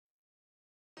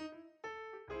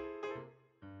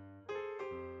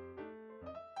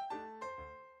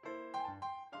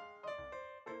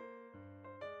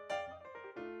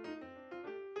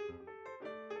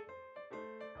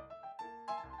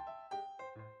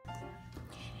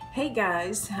Hey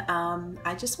guys,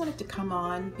 I just wanted to come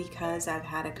on because I've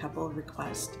had a couple of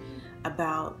requests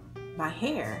about my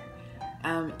hair.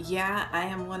 Yeah, I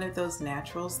am one of those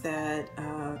naturals that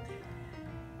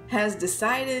has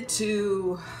decided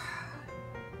to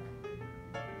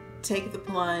take the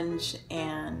plunge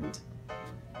and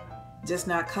just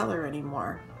not color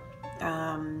anymore.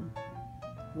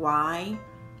 Why?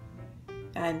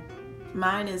 And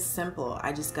mine is simple.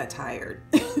 I just got tired.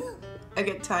 I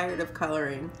get tired of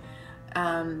coloring.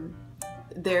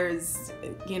 There's,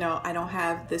 I don't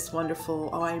have this wonderful,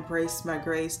 oh, I embrace my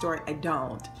gray story. I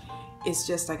don't. It's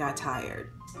just I got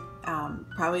tired.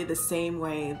 Probably the same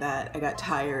way that I got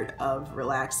tired of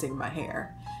relaxing my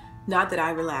hair. Not that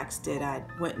I relaxed it. I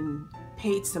went and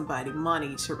paid somebody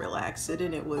money to relax it,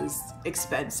 and it was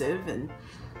expensive, and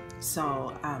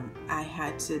so I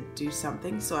had to do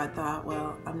something. So I thought,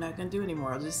 well, I'm not gonna do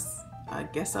anymore. I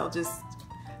guess I'll just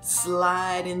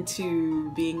slide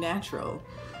into being natural.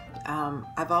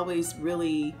 I've always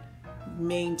really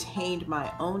maintained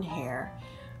my own hair,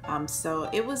 so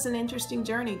it was an interesting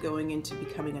journey going into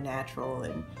becoming a natural,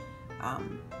 and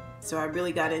so I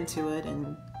really got into it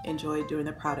and enjoyed doing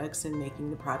the products and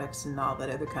making the products and all that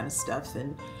other kind of stuff,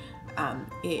 and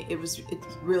it's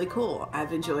really cool.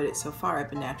 I've enjoyed it so far.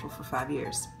 I've been natural for 5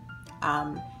 years.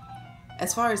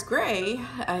 As far as gray,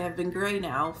 I have been gray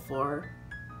now for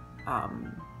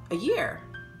a year,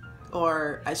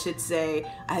 or I should say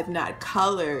I have not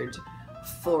colored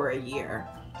for a year,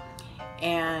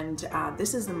 and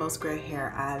this is the most gray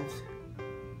hair I've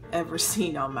ever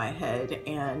seen on my head,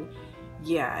 and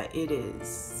yeah, it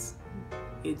is.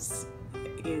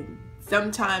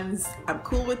 Sometimes I'm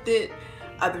cool with it,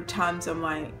 other times I'm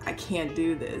like, I can't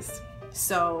do this.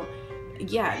 So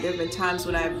yeah, there have been times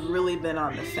when I've really been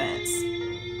on the fence.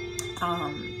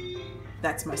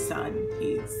 That's my son.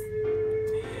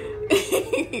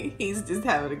 He's just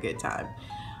having a good time.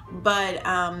 But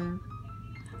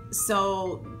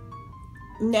so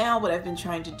now what I've been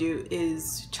trying to do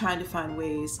is trying to find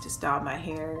ways to style my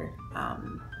hair.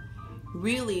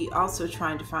 Really also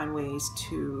trying to find ways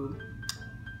to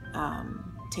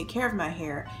take care of my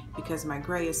hair, because my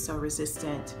gray is so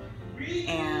resistant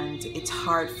and it's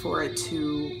hard for it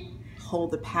to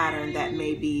hold the pattern that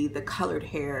maybe the colored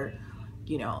hair,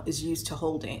 is used to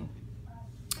holding.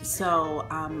 So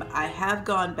I have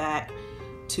gone back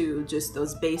to just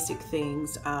those basic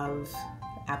things of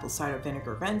apple cider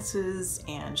vinegar rinses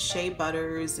and shea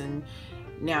butters, and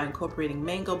now incorporating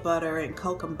mango butter and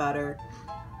kokum butter,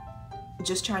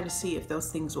 just trying to see if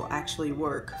those things will actually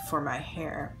work for my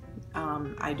hair.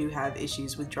 I do have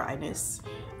issues with dryness,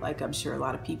 like I'm sure a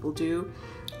lot of people do.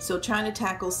 So trying to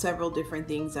tackle several different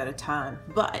things at a time.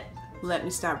 But let me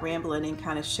stop rambling and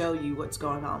kind of show you what's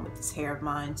going on with this hair of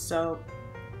mine. So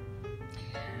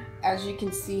as you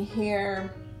can see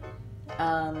here,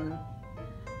 I'm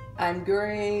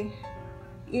gray,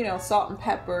 salt and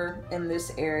pepper in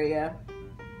this area.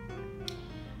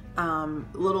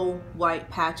 Little white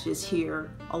patches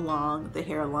here along the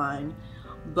hairline,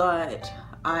 but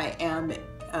I am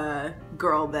a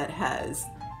girl that has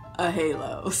a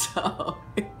halo, so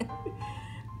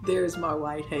there's my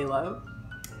white halo.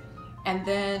 And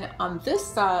then on this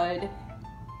side,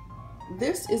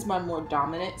 this is my more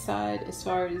dominant side as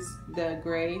far as the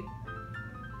gray.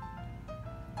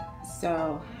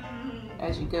 So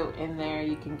as you go in there,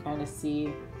 you can kind of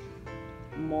see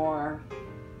more,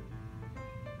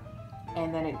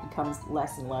 and then it becomes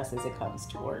less and less as it comes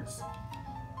towards,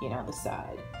 the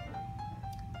side.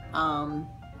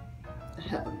 I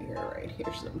have a mirror right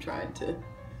here, so I'm trying to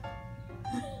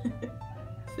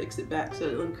fix it back so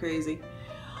it doesn't look crazy.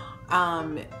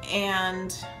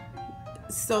 And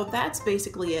so that's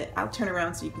basically it. I'll turn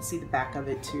around so you can see the back of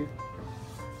it too.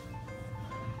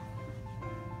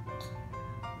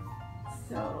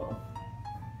 So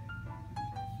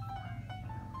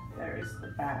there's the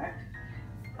back.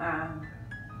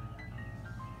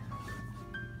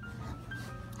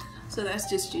 So that's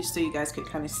just so you guys could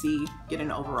kind of get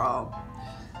an overall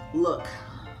look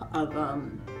of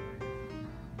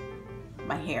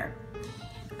my hair.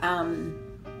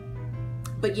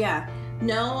 But yeah,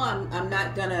 no, I'm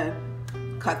not gonna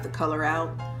cut the color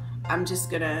out. I'm just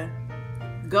gonna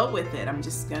go with it. I'm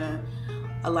just gonna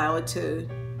allow it to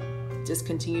just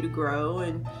continue to grow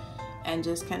and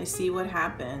just kind of see what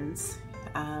happens.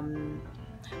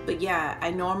 But yeah,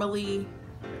 I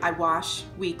wash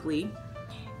weekly,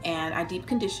 and I deep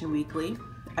condition weekly.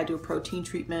 I do a protein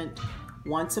treatment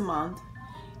once a month,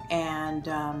 and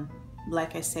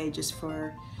like I say, just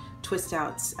for twist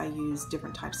outs, I use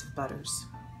different types of butters.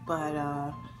 But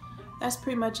that's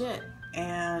pretty much it.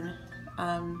 And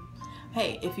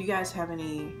hey, if you guys have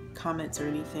any comments or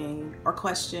anything or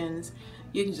questions,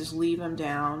 you can just leave them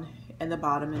down in the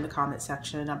bottom in the comment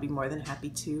section. I'll be more than happy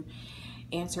to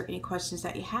answer any questions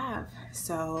that you have.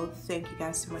 So thank you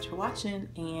guys so much for watching,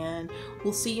 and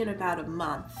we'll see you in about a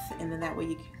month, and then that way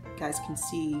you guys can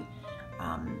see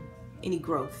any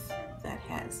growth that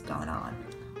has gone on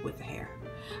with the hair.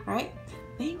 All right,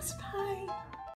 thanks, bye.